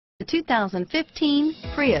The 2015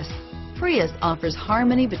 Prius. Prius offers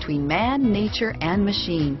harmony between man, nature, and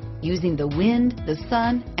machine. Using the wind, the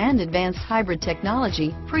sun, and advanced hybrid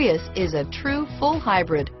technology, Prius is a true full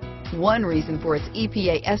hybrid. One reason for its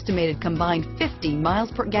EPA estimated combined 50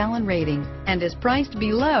 miles per gallon rating and is priced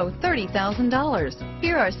below $30,000.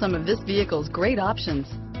 Here are some of this vehicle's great options: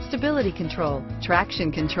 stability control,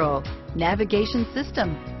 traction control, navigation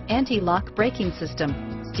system, anti-lock braking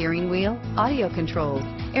system, steering wheel audio controls,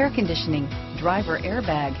 air conditioning, driver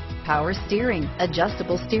airbag, power steering,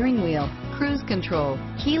 adjustable steering wheel, cruise control,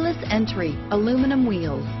 keyless entry, aluminum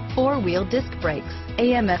wheels, four-wheel disc brakes,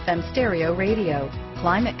 AM/FM stereo radio,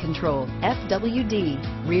 climate control, FWD,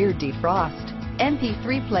 rear defrost,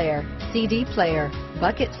 MP3 player, CD player,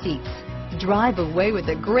 bucket seats. Drive away with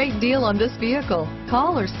a great deal on this vehicle.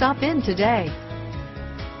 Call or stop in today.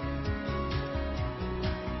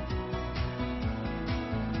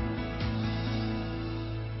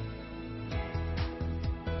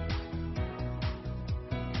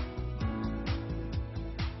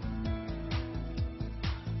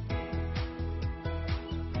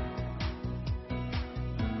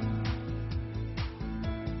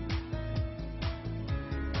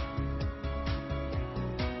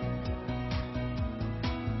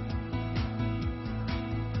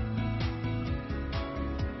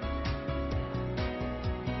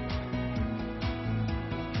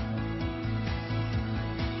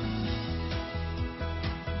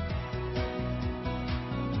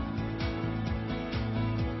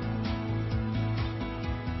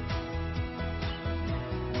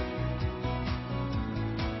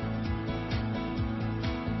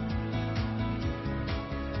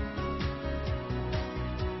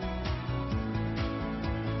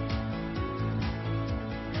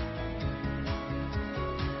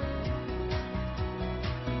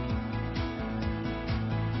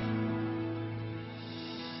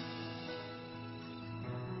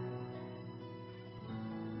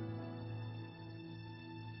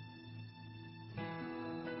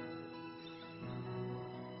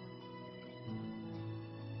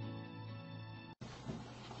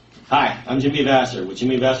 Hi, I'm Jimmy Vasser with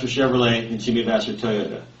Jimmy Vasser Chevrolet and Jimmy Vasser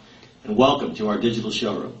Toyota, and welcome to our digital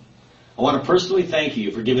showroom. I want to personally thank you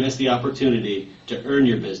for giving us the opportunity to earn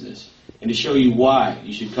your business and to show you why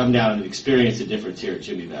you should come down and experience the difference here at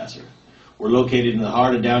Jimmy Vasser. We're located in the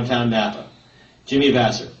heart of downtown Napa. Jimmy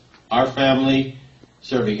Vasser, our family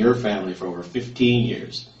serving your family for over 15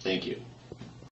 years. Thank you.